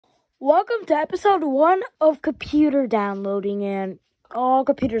Welcome to episode 1 of computer downloading and all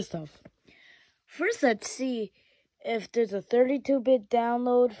computer stuff. First, let's see if there's a 32-bit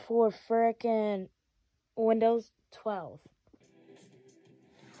download for frickin' Windows 12.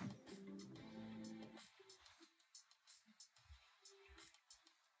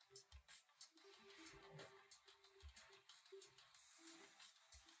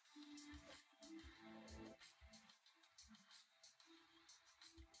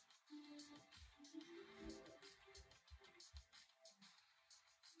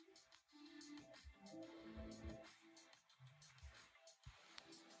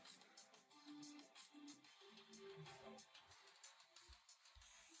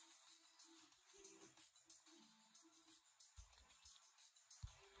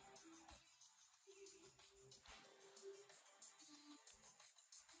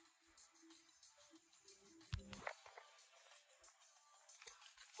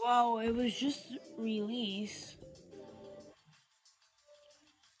 Well, it was just released.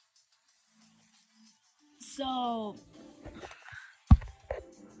 So,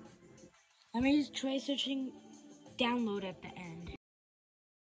 let me just try searching download at the end.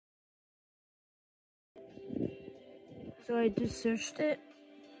 So I just searched it.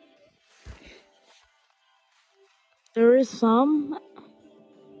 There is some.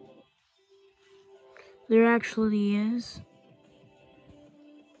 There actually is.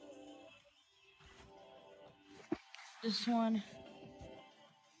 This one.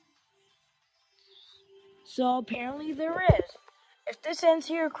 So apparently there is. If this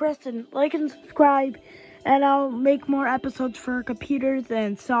answers your question, like and subscribe, and I'll make more episodes for computers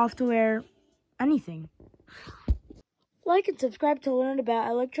and software, anything. Like and subscribe to learn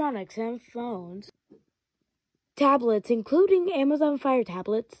about electronics and phones, tablets, including Amazon Fire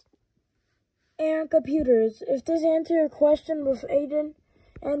tablets, and computers. If this answers your question with Aiden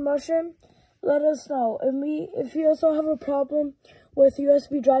and Mushroom, let us know. If you also have a problem with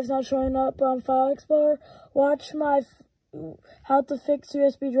USB drives not showing up on File Explorer, watch my how to fix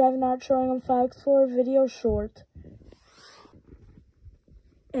USB drive not showing on File Explorer video short.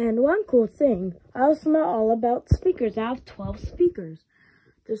 And one cool thing, I also know all about speakers. I have 12 speakers.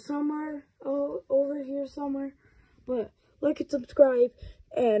 There's somewhere over here somewhere. But like and subscribe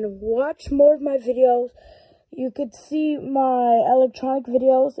and watch more of my videos. You could see my electronic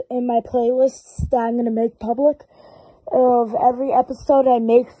videos in my playlists that I'm going to make public of every episode I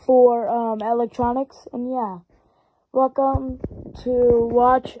make for electronics. And yeah, welcome to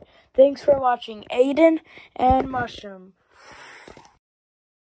watch. Thanks for watching Aiden and Mushroom.